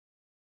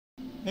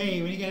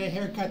Hey, when you get a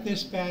haircut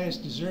this bad, it's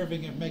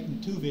deserving of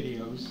making two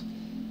videos.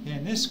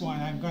 In this one,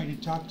 I'm going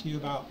to talk to you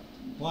about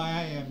why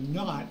I am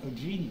not a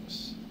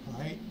genius, all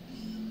right?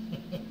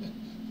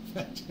 In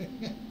fact,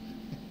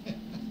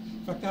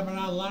 I'm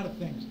not a lot of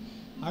things.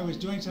 I was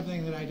doing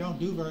something that I don't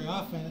do very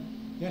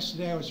often.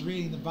 Yesterday I was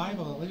reading the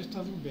Bible, just a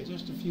little bit,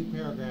 just a few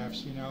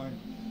paragraphs, you know,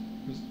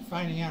 and was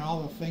finding out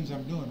all the things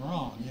I'm doing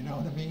wrong, you know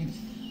what I mean?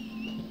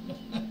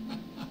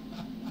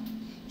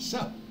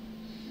 So,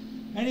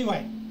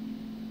 anyway,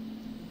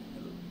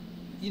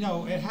 you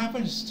know, it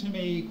happens to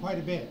me quite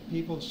a bit.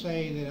 People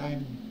say that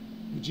I'm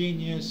a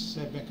genius.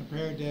 I've been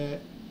compared to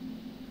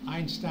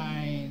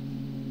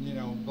Einstein, you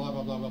know, blah,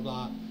 blah, blah, blah,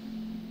 blah.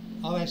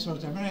 All that sort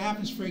of stuff. And it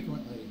happens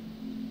frequently.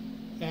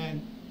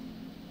 And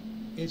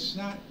it's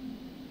not,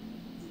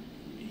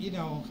 you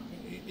know,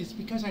 it's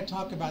because I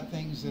talk about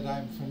things that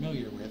I'm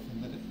familiar with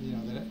and that, you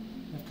know, that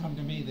have come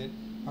to me that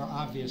are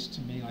obvious to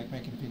me, like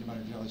making a peanut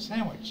butter jelly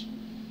sandwich.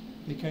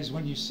 Because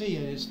when you see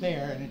it, it's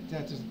there, and it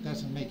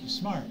doesn't make you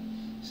smart.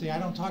 See, I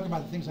don't talk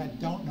about the things I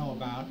don't know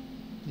about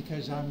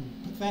because I'm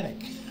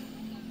pathetic.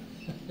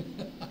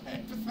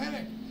 I'm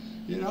pathetic,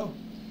 you know.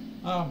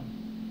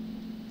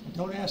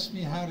 Don't ask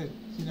me how to,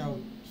 you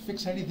know,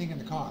 fix anything in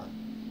the car.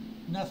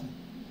 Nothing.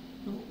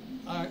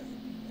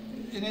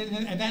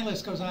 And that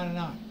list goes on and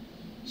on.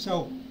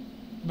 So,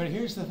 but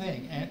here's the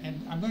thing,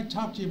 and I'm going to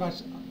talk to you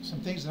about some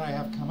things that I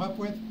have come up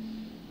with,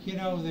 you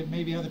know, that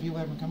maybe other people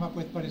haven't come up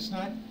with, but it's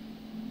not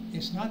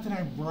that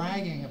I'm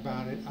bragging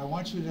about it. I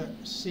want you to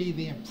see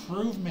the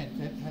improvement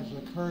that has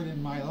occurred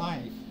in my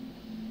life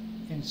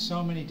in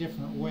so many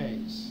different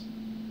ways.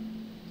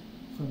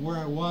 From where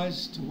I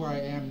was to where I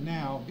am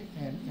now,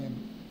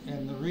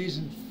 and the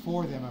reason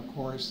for them, of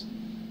course,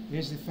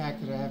 is the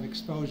fact that I have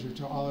exposure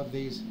to all of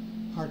these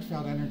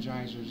heartfelt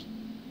energizers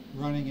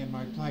running in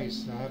my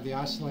place. I have the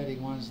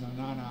oscillating ones and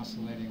the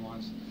non-oscillating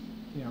ones,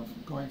 you know,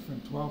 going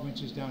from 12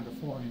 inches down to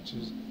 4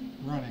 inches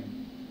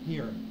running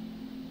here.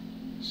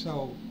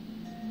 So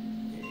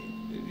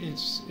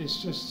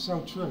it's just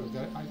so true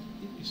that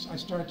I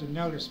start to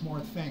notice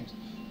more things.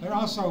 But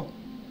also,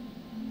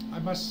 I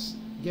must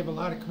give a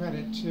lot of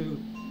credit to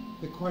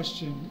the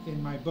question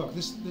in my book.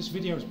 This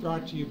video is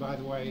brought to you, by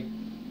the way,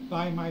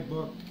 by my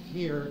book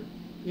here.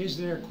 Is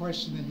there a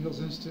question that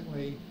heals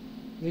instantly?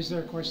 Is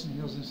there a question that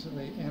heals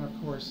instantly? And of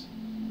course,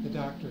 the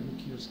doctor who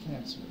cures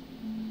cancer.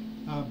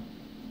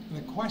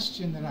 The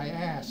question that I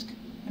ask,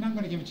 and I'm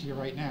going to give it to you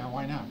right now,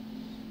 why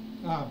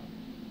not?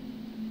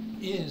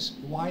 Is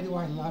why do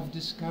I love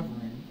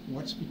discovering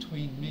what's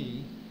between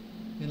me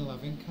and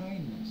loving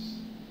kindness?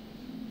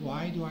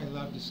 Why do I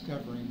love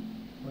discovering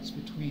what's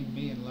between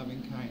me and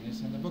loving kindness?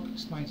 And the book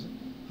explains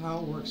how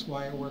it works,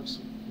 why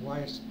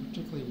it's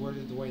particularly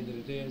worded the way that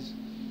it is,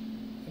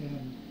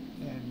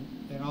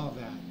 and all of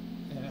that,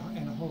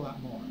 and a whole lot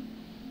more.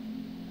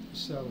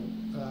 So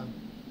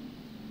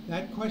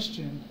that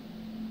question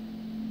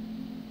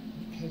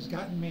has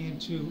gotten me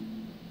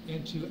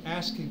into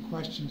asking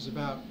questions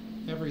about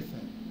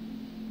everything.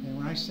 And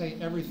when I say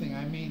everything,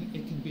 I mean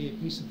it can be a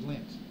piece of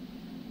lint.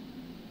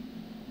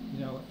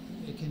 You know,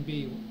 it can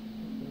be,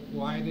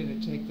 why did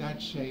it take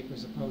that shape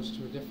as opposed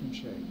to a different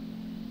shape?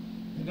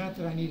 And not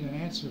that I need an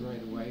answer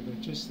right away, but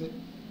just that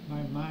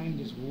my mind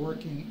is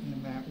working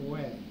in that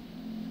way.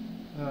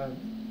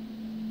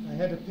 I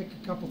had to pick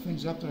a couple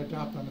things up that I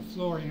dropped on the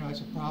floor. You know,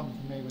 that's a problem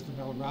for me with the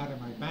metal rod in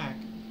my back.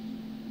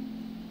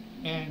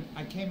 And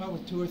I came up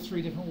with 2 or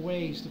 3 different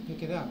ways to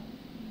pick it up.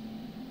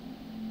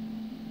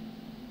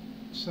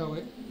 So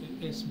it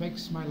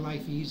makes my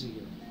life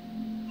easier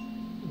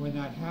when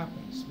that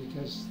happens,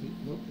 because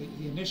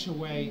the initial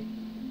way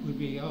would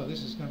be, oh,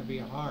 this is going to be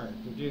hard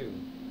to do,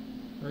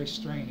 very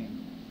straining.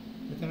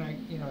 But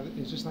then you know,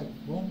 it's just like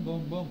boom,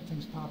 boom, boom,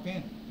 things pop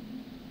in.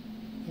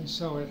 And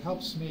so it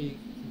helps me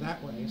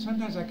that way. And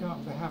sometimes I come up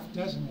with a half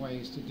dozen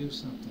ways to do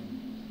something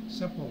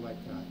simple like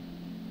that.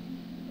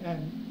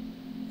 And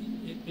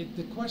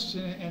the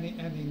question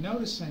and the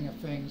noticing of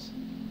things,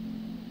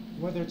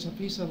 whether it's a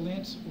piece of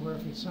lint or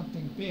if it's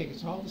something big,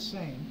 it's all the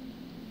same,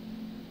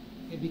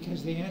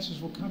 because the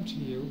answers will come to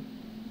you,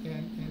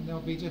 and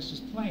they'll be just as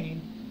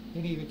plain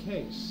in either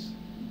case.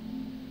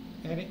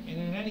 And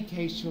in any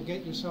case, you'll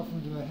get yourself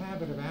into the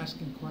habit of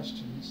asking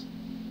questions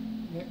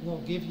that will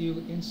give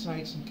you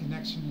insights and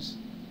connections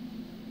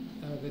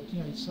that,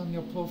 you know, some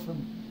you'll pull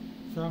from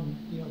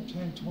you know,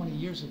 10, 20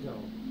 years ago,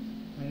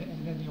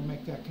 and then you'll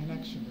make that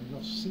connection, or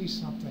you'll see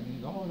something and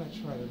you go, oh, that's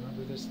right, I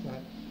remember this,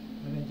 that.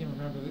 And then you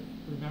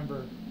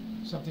remember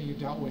something you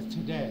dealt with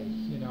today,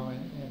 you know,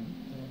 and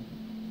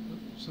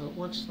so it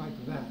works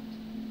like that.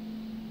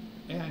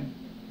 And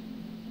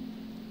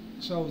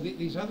so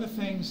these other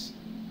things,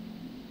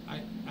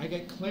 I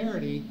get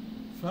clarity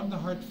from the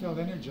heartfelt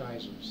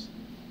energizers.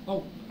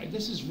 Oh,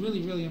 this is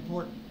really, really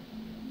important.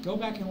 Go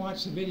back and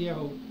watch the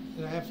video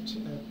that I have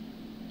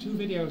 2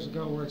 videos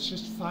ago where it's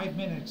just 5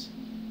 minutes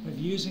of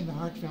using the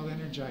heartfelt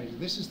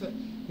energizer.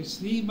 It's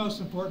the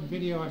most important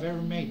video I've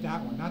ever made,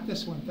 that one, not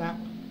this one, that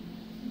one.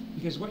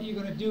 Because what you're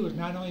going to do is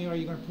not only are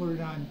you going to put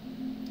it on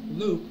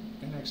loop,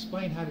 and I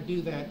explain how to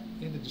do that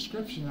in the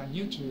description on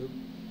YouTube,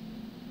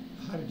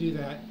 how to do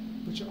that,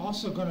 but you're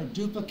also going to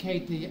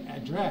duplicate the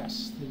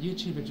address, the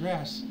YouTube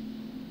address,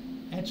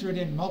 enter it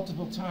in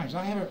multiple times.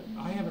 I have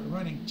it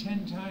running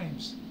 10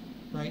 times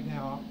right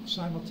now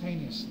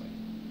simultaneously.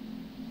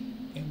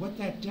 And what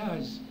that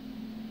does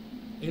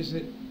is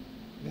that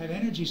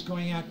energy is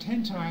going out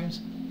 10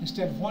 times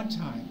instead of 1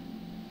 time.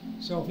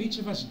 So if each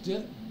of us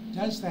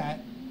does that,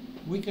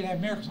 we could have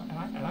miracles.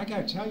 And I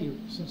got to tell you,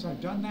 since I've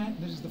done that, and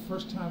this is the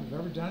first time I've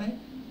ever done it,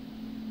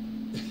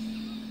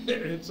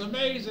 it's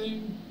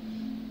amazing.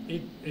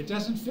 It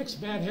doesn't fix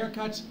bad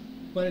haircuts,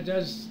 but it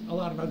does a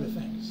lot of other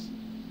things.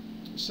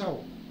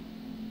 So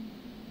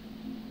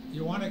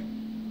you want to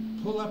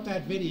pull up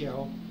that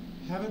video,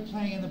 have it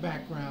playing in the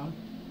background.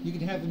 You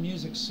can have the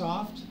music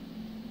soft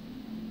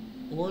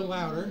or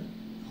louder,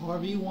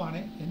 however you want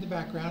it, in the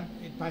background.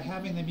 By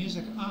having the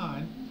music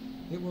on,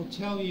 it will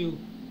tell you,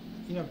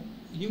 you know,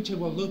 YouTube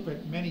will loop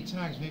it many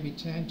times, maybe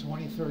 10,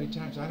 20, 30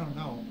 times, I don't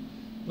know.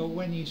 But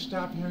when you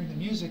stop hearing the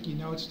music, you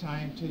know it's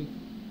time to,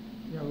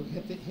 you know,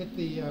 hit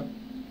the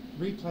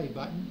replay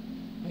button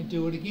and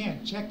do it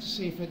again. Check to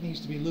see if it needs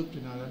to be looped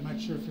or not. I'm not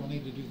sure if you'll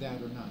need to do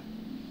that or not.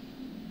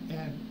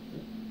 And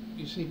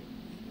you see,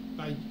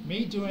 by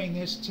me doing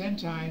this 10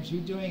 times,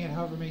 you doing it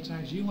however many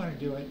times you want to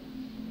do it,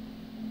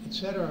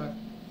 etc.,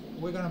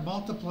 we're going to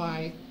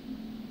multiply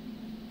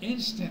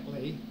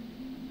instantly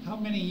how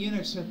many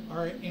units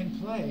are in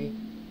play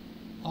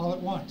all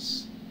at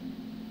once.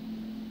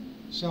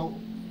 So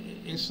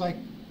it's like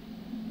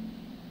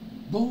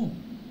boom.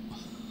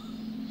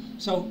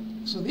 So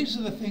these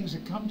are the things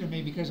that come to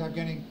me because I'm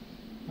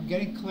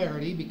getting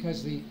clarity,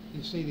 because you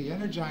see the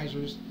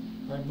energizers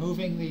are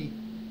moving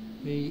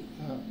the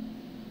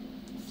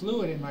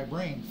fluid in my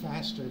brain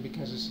faster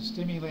because it's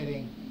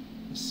stimulating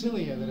the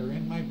cilia that are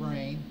in my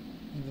brain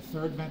in the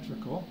third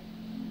ventricle,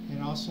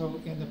 and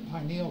also in the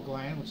pineal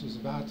gland, which is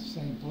about the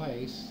same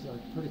place. They're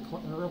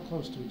real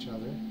close to each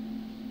other.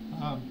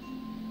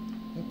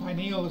 The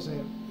pineal is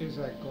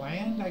a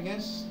gland, I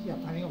guess. Yeah,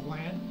 pineal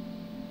gland,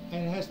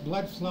 and it has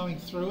blood flowing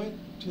through it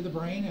to the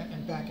brain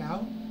and back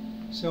out.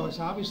 So it's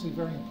obviously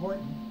very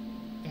important,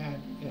 and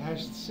it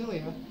has the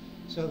cilia.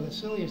 So the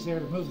cilia is there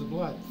to move the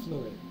blood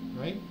fluid,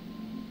 right?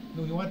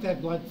 And we want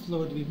that blood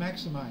fluid to be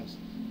maximized,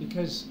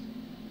 because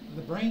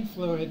the brain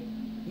fluid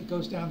that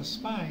goes down the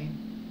spine,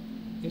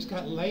 it's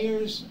got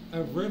layers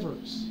of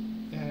rivers.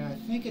 And I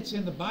think it's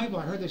in the Bible,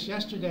 I heard this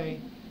yesterday,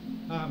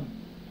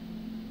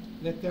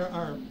 that there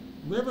are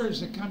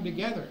rivers that come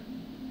together.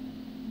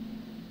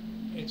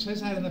 It says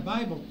that in the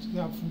Bible, you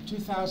know, from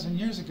 2,000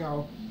 years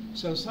ago.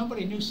 So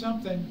somebody knew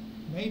something,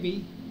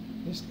 maybe,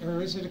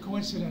 or is it a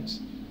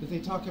coincidence that they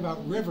talk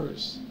about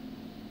rivers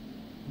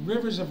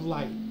of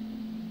light?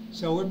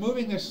 So we're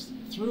moving this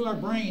through our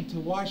brain to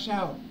wash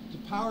out, to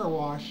power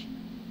wash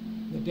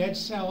the dead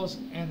cells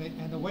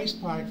and the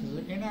waste products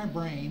that are in our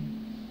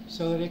brain,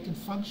 so that it can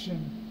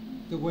function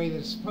the way that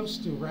it's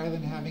supposed to, rather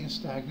than having a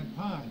stagnant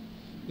pond.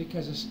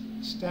 Because a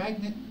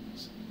stagnant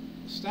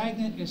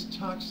is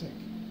toxic,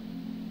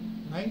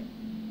 right?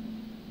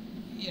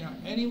 You know,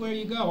 anywhere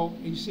you go,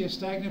 you see a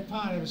stagnant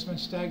pond. If it's been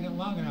stagnant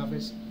long enough,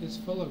 it's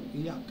full of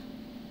yuck,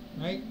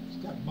 right? It's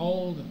got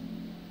mold and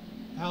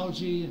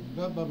algae and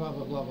blah blah blah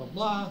blah blah blah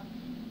blah,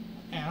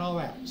 and all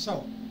that.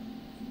 So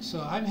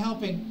I'm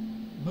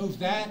helping move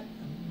that.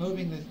 I'm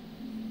moving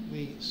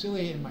the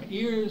cilia in my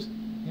ears,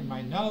 in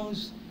my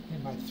nose,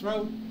 in my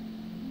throat,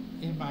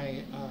 in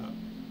my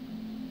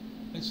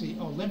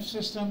lymph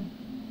system.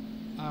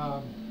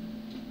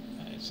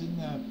 It's in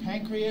the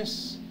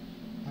pancreas.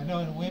 I know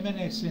in women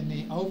it's in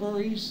the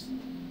ovaries.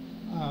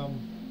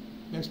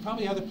 There's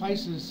probably other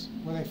places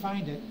where they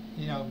find it,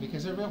 you know,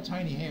 because they're real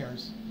tiny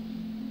hairs.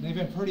 They've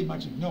been pretty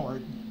much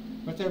ignored,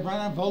 but they're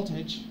running on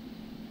voltage,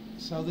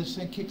 so this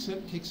thing kicks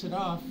it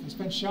off. It's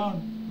been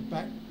shown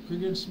back.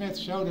 Krieger and Smith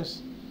showed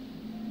us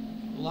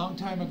a long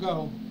time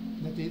ago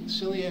that the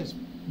cilia's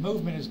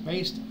movement is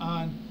based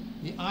on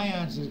the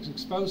ions it's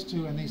exposed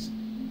to, and these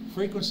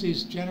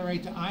frequencies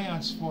generate the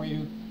ions for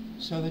you,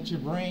 so that your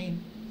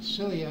brain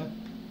cilia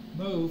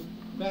move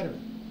better.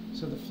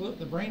 So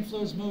the brain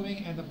fluid's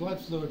moving and the blood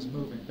fluid's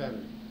moving better.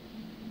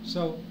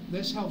 So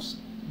this helps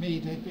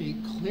me to be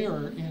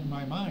clearer in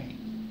my mind.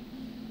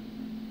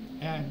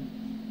 And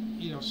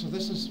you know, so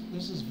this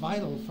is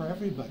vital for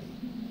everybody.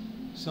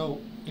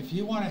 So if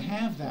you want to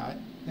have that,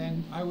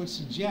 then I would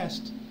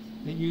suggest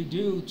that you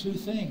do 2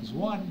 things.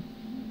 One,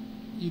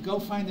 you go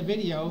find the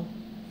video,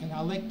 and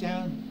I'll link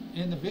down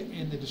in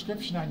the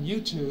description on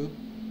YouTube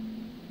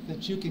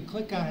that you can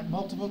click on it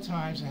multiple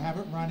times and have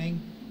it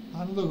running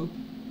on loop.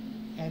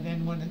 And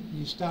then when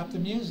you stop the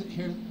music,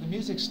 hear the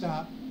music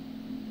stop,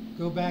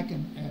 go back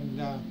and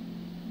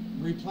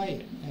replay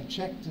it and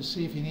check to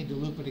see if you need to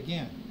loop it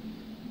again.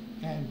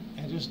 And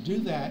just do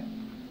that.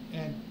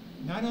 And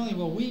not only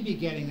will we be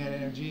getting that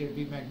energy, it'll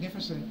be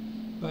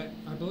magnificent, but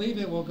I believe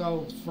it will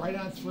go right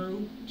on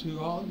through to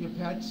all your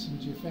pets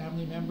and your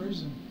family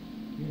members and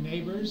your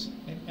neighbors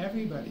and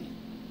everybody.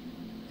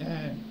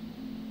 And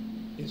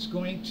it's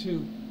going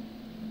to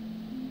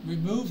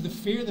remove the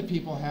fear that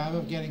people have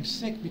of getting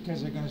sick,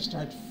 because they're going to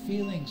start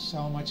feeling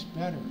so much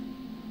better.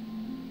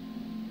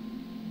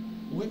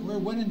 we're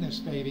winning this,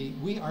 baby.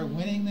 We are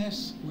winning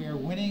this. We are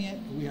winning it.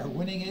 We are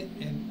winning it,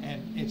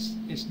 and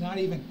it's not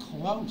even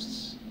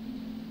close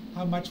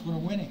how much we're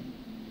winning.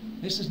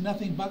 This is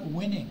nothing but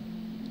winning.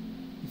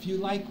 If you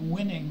like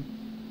winning,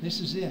 this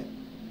is it.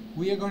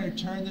 We are going to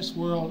turn this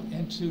world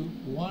into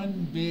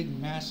one big,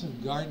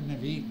 massive Garden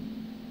of Eden.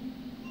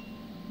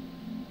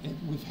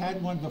 We've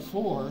had one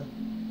before,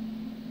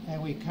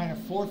 and we kind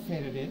of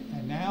forfeited it,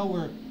 and now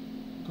we're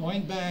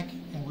going back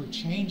and we're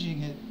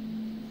changing it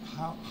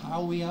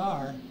how we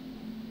are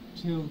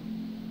to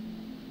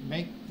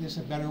make this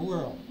a better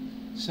world.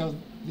 So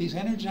these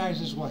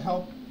energizers will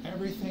help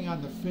everything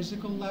on the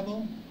physical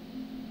level,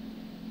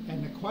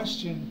 and the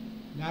question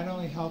not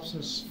only helps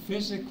us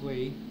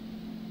physically,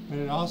 but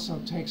it also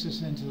takes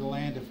us into the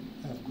land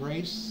of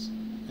grace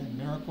and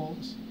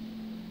miracles,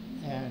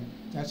 and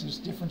that's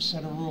a different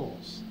set of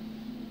rules.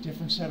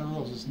 Different set of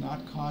rules. It's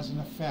not cause and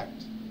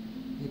effect.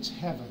 It's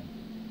heaven.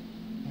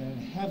 And in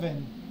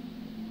heaven,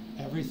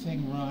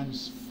 everything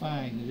runs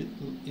fine.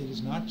 It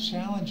is not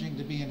challenging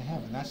to be in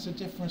heaven. That's the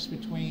difference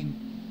between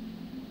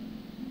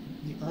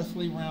the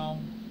earthly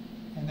realm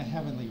and the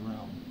heavenly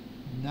realm.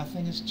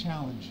 Nothing is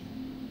challenging.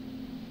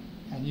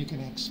 And you can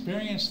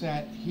experience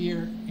that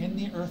here in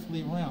the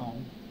earthly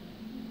realm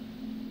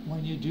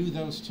when you do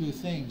those two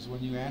things.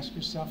 When you ask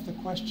yourself the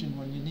question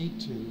when you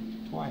need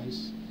to,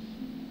 twice,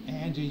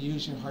 and you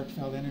use your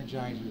heartfelt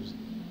energizers.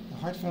 The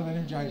heartfelt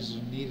energizers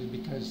are needed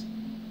because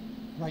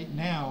right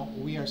now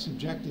we are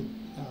subjected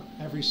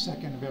every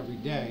second of every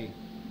day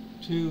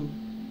to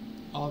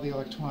all the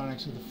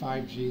electronics of the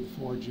 5G,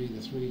 the 4G,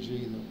 the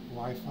 3G, the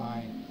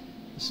Wi-Fi,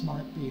 the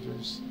smart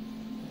meters,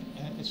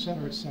 et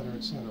cetera, et cetera,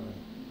 et cetera.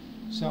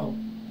 So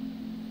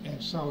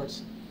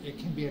it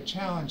can be a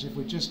challenge if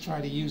we just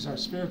try to use our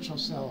spiritual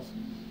self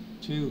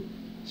to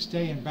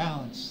stay in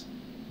balance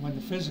when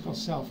the physical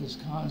self is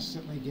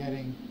constantly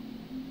getting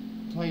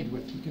played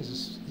with,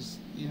 because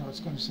it's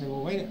going to say,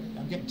 well, wait,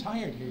 I'm getting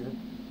tired here.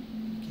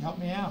 Help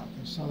me out.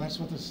 And so that's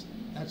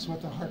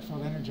what the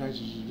heartfelt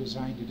energizers are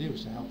designed to do,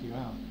 is to help you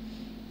out,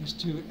 is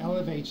to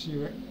elevate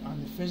you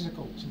on the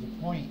physical to the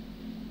point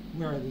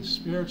where the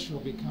spiritual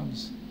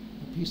becomes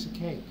a piece of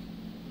cake,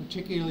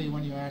 particularly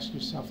when you ask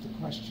yourself the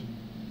question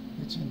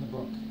that's in the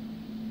book.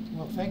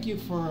 Well, thank you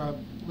for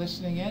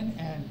listening in,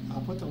 and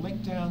I'll put the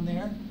link down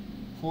there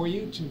for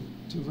you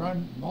to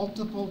run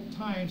multiple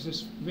times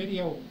this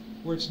video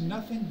where it's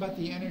nothing but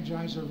the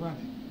energizer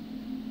running.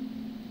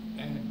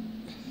 And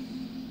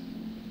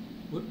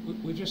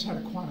we just had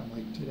a quantum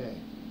leap today.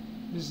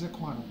 This is a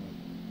quantum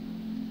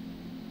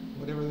leap.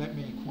 Whatever that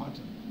means,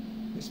 quantum.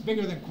 It's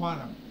bigger than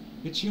quantum.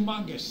 It's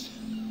humongous.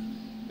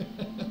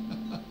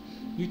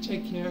 You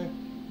take care,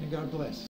 and God bless.